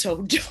me.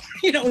 So,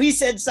 he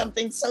said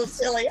something so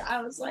silly.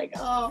 I was like,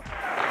 oh.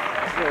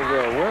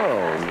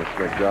 Well, Miss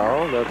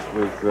McDowell, that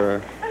was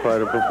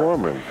quite a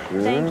performance.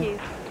 Thank you.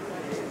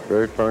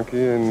 Very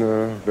funky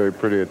and very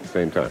pretty at the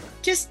same time.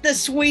 Just the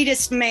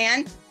sweetest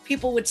man.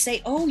 People would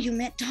say, oh, you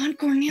met Don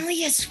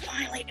Cornelius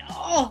finally.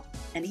 Oh,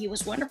 and he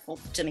was wonderful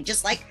to me,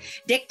 just like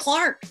Dick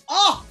Clark.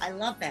 Oh, I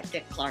love that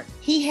Dick Clark.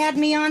 He had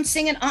me on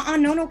singing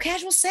No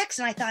Casual Sex.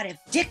 And I thought, if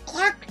Dick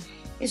Clark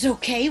is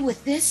okay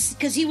with this,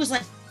 because he was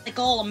like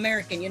all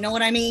American, you know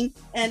what I mean?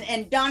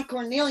 And Don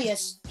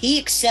Cornelius, he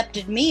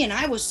accepted me, and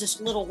I was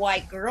this little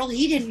white girl.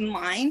 He didn't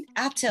mind.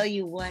 I'll tell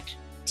you what,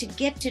 to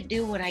get to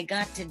do what I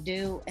got to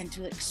do and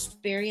to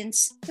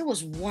experience, it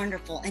was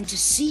wonderful. And to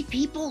see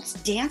people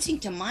dancing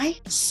to my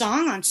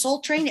song on Soul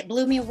Train, it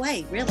blew me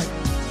away, really.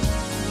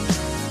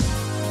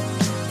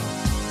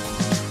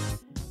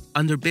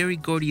 Under Berry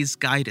Gordy's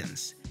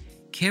guidance,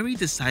 Carrie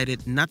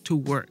decided not to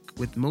work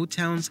with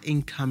Motown's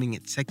incoming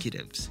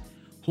executives,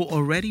 who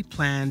already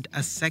planned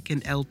a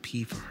second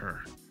LP for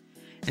her,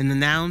 and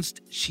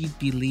announced she'd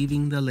be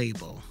leaving the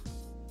label.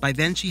 By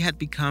then, she had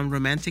become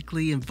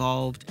romantically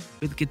involved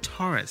with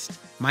guitarist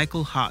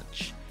Michael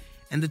Hodge,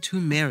 and the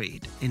two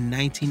married in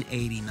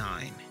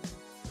 1989.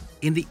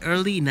 In the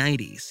early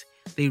 90s,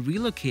 they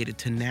relocated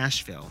to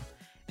Nashville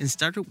and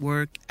started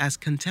work as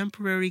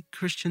contemporary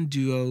Christian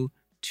duo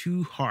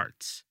Two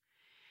Hearts.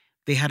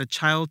 They had a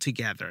child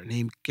together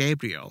named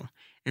Gabriel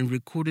and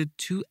recorded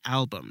 2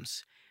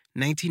 albums,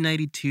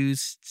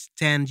 1992's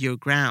Stand Your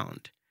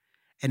Ground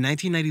and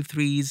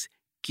 1993's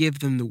Give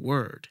Them the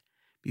Word,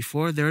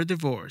 before their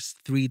divorce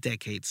 3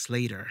 decades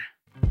later.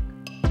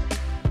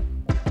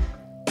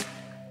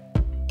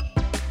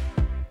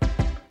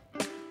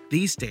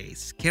 These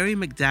days, Carrie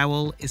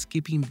McDowell is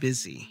keeping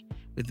busy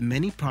with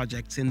many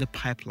projects in the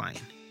pipeline.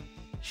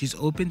 She's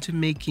open to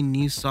making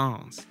new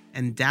songs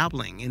and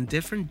dabbling in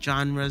different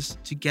genres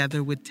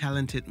together with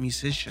talented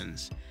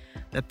musicians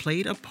that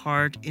played a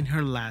part in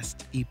her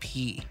last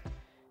EP,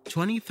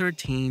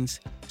 2013's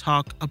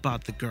Talk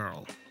About the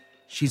Girl.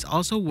 She's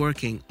also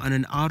working on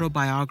an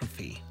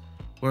autobiography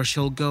where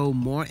she'll go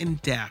more in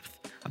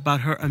depth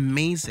about her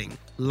amazing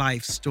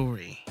life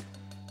story.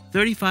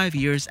 35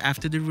 years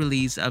after the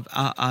release of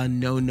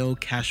No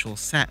Casual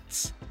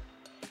Sex,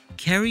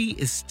 Carrie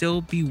is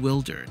still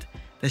bewildered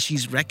that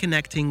she's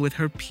reconnecting with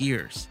her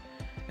peers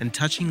and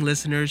touching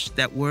listeners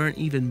that weren't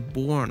even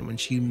born when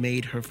she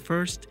made her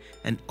first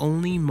and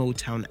only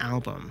Motown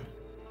album.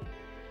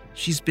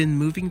 She's been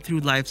moving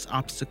through life's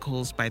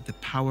obstacles by the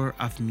power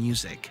of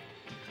music,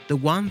 the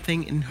one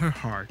thing in her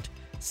heart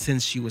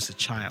since she was a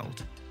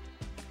child.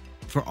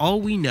 For all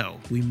we know,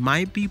 we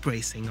might be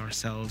bracing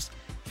ourselves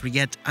for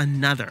yet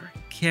another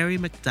Carrie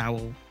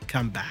McDowell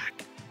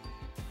comeback.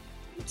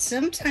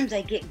 Sometimes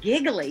I get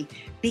giggly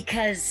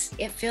because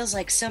it feels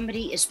like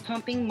somebody is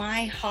pumping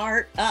my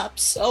heart up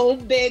so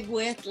big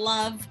with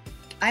love.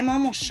 I'm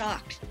almost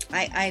shocked.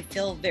 I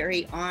feel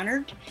very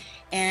honored,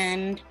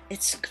 and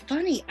it's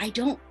funny.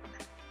 I'm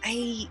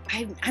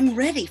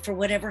ready for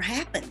whatever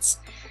happens,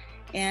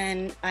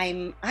 and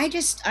I'm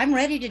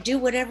ready to do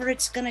whatever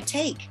it's going to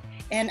take.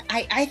 And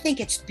I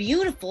think it's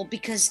beautiful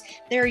because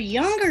they're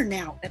younger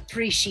now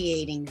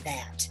appreciating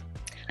that.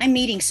 I'm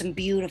meeting some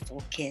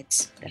beautiful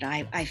kids that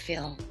I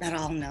feel that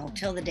I'll know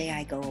till the day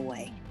I go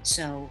away.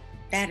 So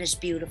that is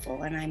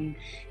beautiful. And I'm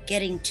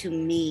getting to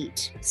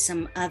meet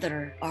some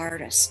other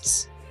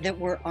artists that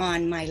were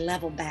on my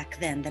level back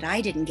then that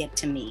I didn't get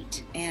to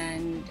meet,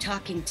 and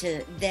talking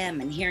to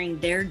them and hearing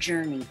their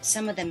journey,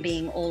 some of them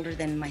being older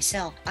than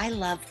myself. I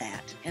love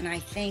that. And I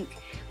think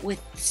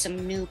with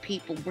some new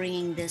people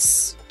bringing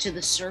this to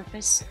the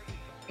surface,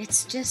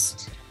 it's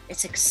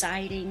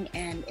exciting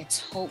and it's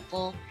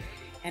hopeful.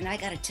 And I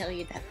got to tell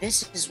you that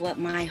this is what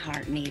my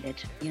heart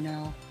needed,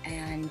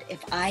 and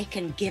if I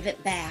can give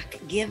back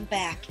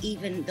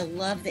even the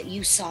love that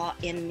you saw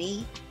in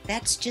me,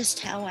 that's just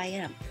how I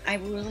am. I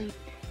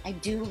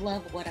do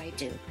love what I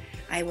do.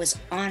 I was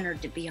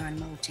honored to be on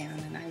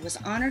Motown, and I was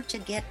honored to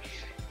get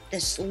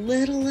this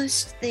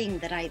littlest thing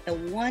the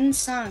one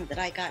song that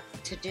I got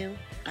to do.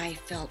 I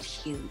felt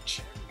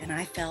huge and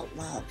I felt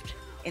loved.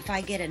 If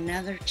I get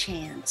another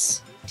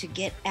chance to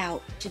get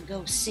out, to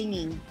go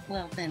singing,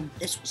 well, then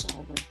this was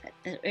all worth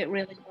it. It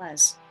really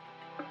was.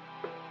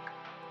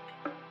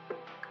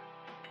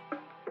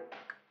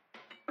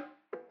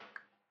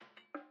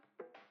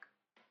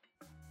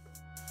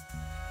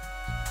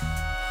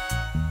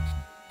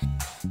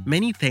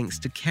 Many thanks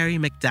to Carrie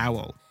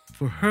McDowell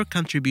for her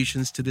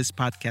contributions to this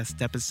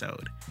podcast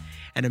episode,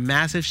 and a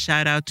massive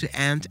shout out to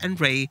Ant and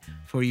Ray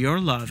for your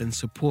love and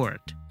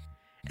support.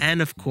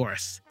 And of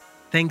course,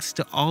 thanks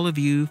to all of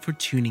you for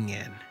tuning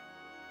in.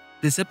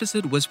 This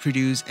episode was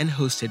produced and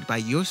hosted by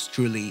yours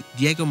truly,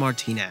 Diego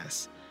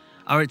Martinez.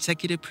 Our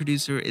executive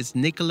producer is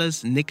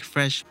Nicholas Nick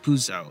Fresh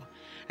Puzo,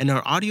 and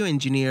our audio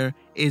engineer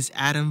is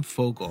Adam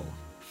Fogel.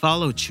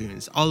 Follow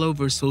Tunes all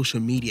over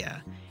social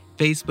media,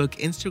 Facebook,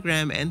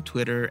 Instagram, and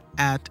Twitter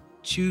at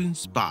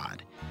TunesPod.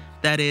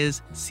 That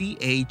is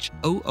CHOONSPOD.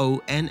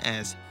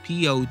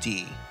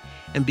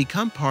 And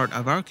become part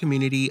of our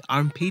community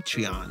on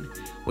Patreon,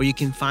 where you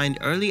can find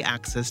early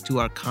access to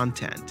our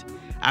content,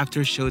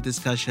 after-show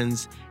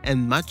discussions,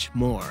 and much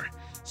more,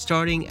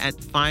 starting at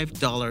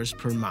 $5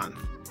 per month.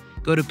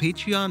 Go to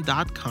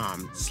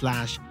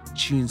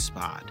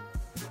patreon.com/TuneSpot.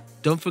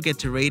 Don't forget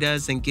to rate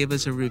us and give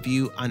us a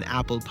review on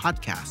Apple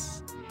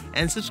Podcasts,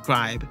 and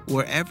subscribe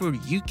wherever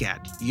you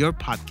get your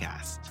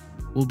podcast.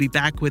 We'll be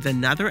back with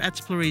another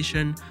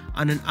exploration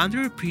on an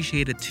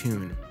underappreciated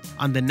tune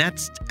on the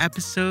next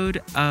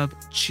episode of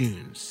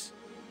Tunes.